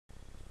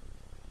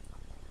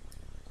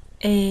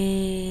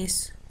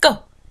is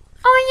go.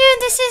 Oh yeah,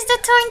 this is the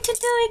time to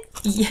do it.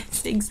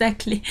 Yes,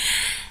 exactly.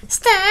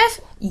 Steph?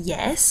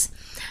 Yes?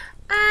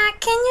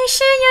 Can you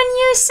share your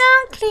new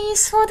song,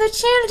 please, for the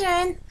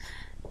children?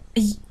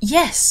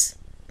 Yes.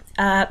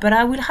 But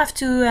I will have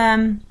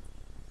to,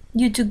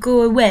 you to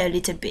go away a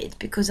little bit,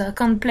 because I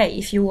can't play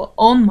if you are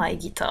on my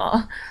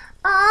guitar.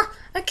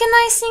 Can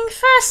I sing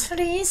first,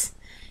 please?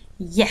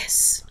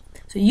 Yes.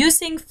 So you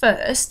sing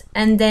first,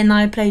 and then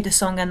I play the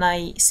song and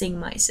I sing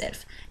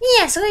myself.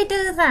 Yes, we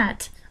do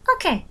that.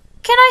 Okay.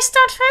 Can I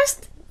start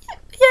first?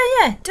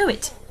 Yeah, do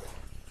it.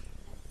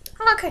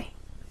 Okay.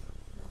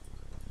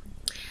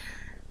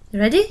 You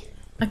ready?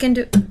 I can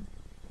do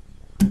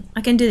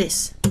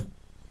this.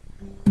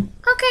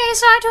 Okay,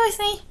 start with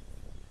me.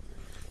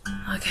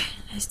 Okay,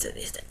 let's do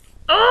this then.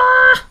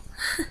 Oh!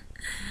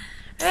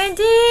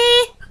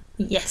 Ready?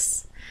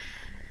 Yes.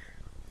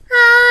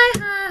 I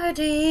have a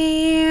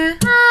dream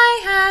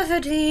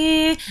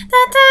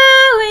that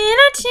I will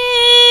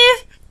achieve.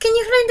 Can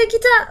you play the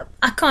guitar?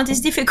 I can't, it's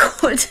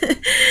difficult.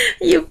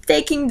 You're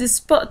taking the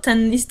spot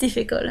and it's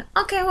difficult.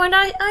 Okay, well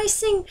I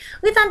sing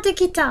without the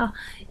guitar.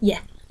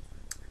 Yeah.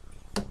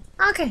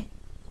 Okay.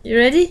 You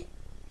ready?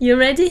 You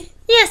ready?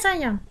 Yes, I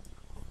am.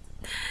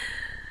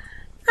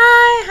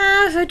 I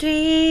have a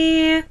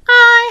dream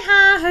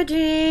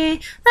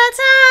that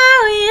I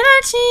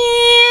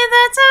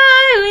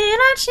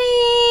will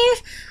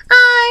achieve,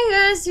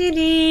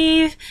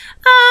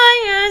 I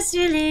must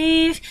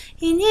believe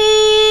in it.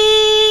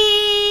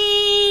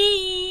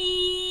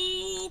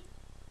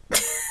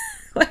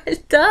 Well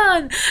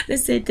done.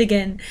 Let's say it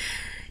again.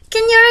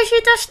 Can you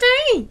repeat after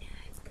me?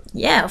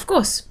 Yeah, of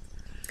course.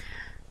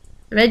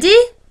 Ready?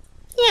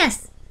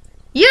 Yes.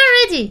 You're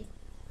ready?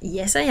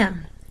 Yes, I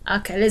am.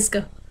 Okay, let's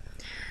go.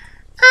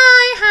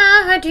 I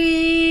have a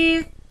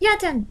dream. Your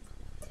turn.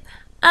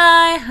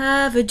 I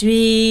have a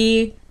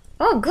dream.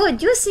 Oh,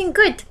 good. You sing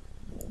good.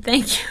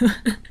 Thank you.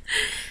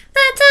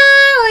 That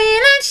I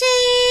will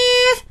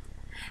achieve.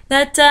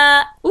 That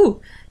I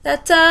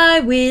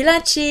will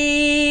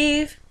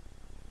achieve.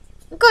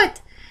 Good.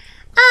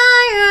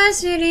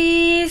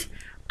 I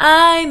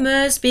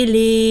must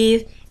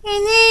believe in it.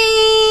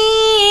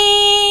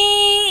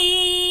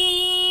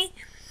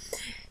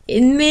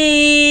 In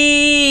me.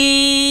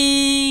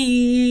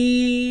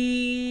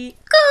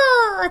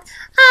 Good.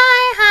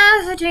 I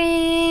have a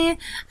dream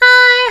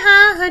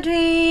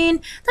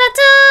that I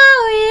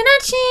will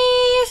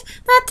achieve,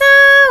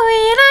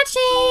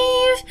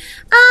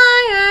 I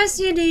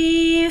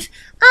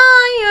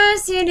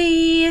must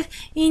believe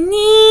in it.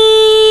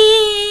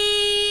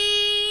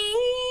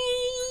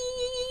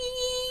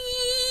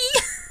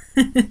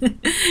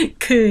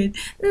 Good.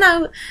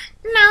 Now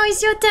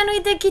it's your turn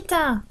with the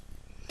guitar.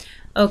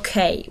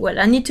 Okay, well,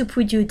 I need to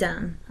put you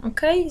down.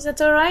 Okay, is that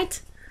alright?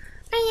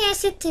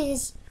 Yes, it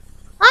is.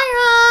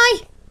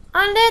 Alright,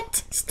 I'll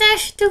let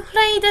Steph to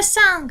play the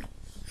song.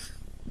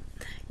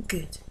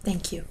 Good,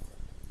 thank you.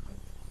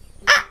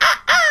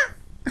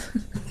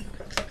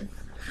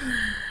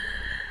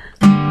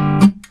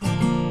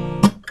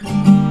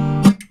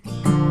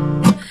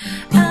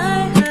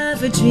 I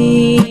have a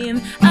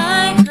dream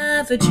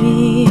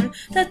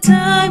that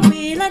I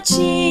will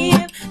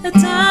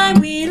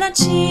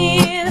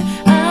achieve,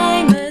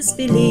 I must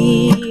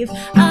believe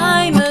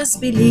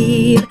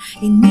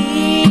in me.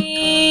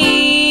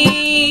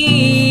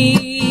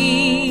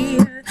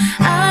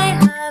 I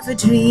have a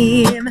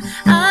dream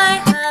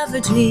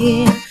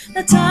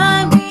that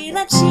I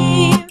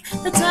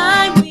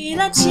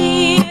will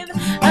achieve,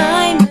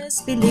 I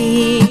must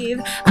believe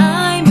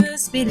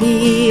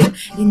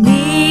in me.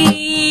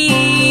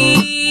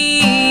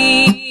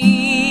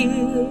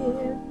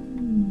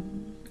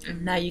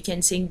 And now you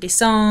can sing the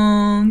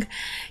song.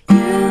 You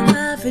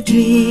have a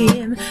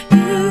dream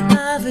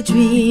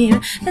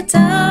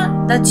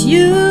that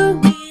you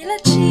will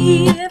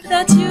achieve,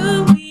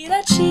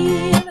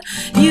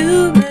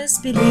 You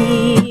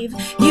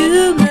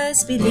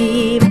must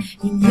believe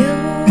in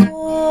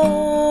yourself.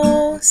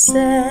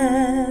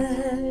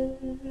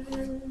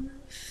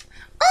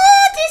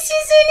 Oh, this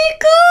is really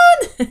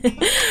good.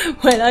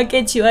 Well, I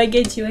get you. Oh yeah,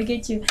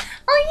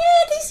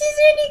 this is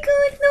really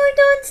good. No,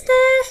 don't,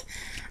 Steph.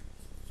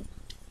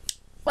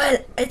 Well,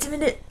 wait a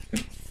minute.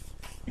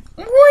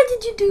 Why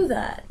did you do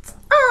that?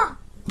 Oh,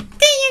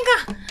 there you go.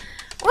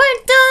 Well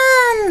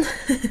done.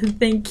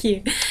 Thank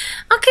you.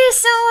 Okay,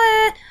 so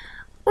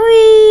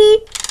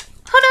we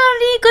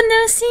hopefully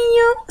gonna see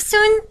you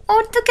soon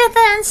all together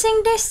and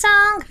sing this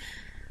song.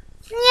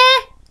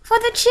 Yeah, for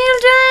the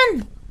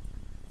children.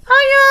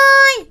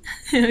 Alright.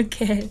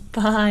 Okay,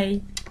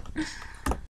 bye.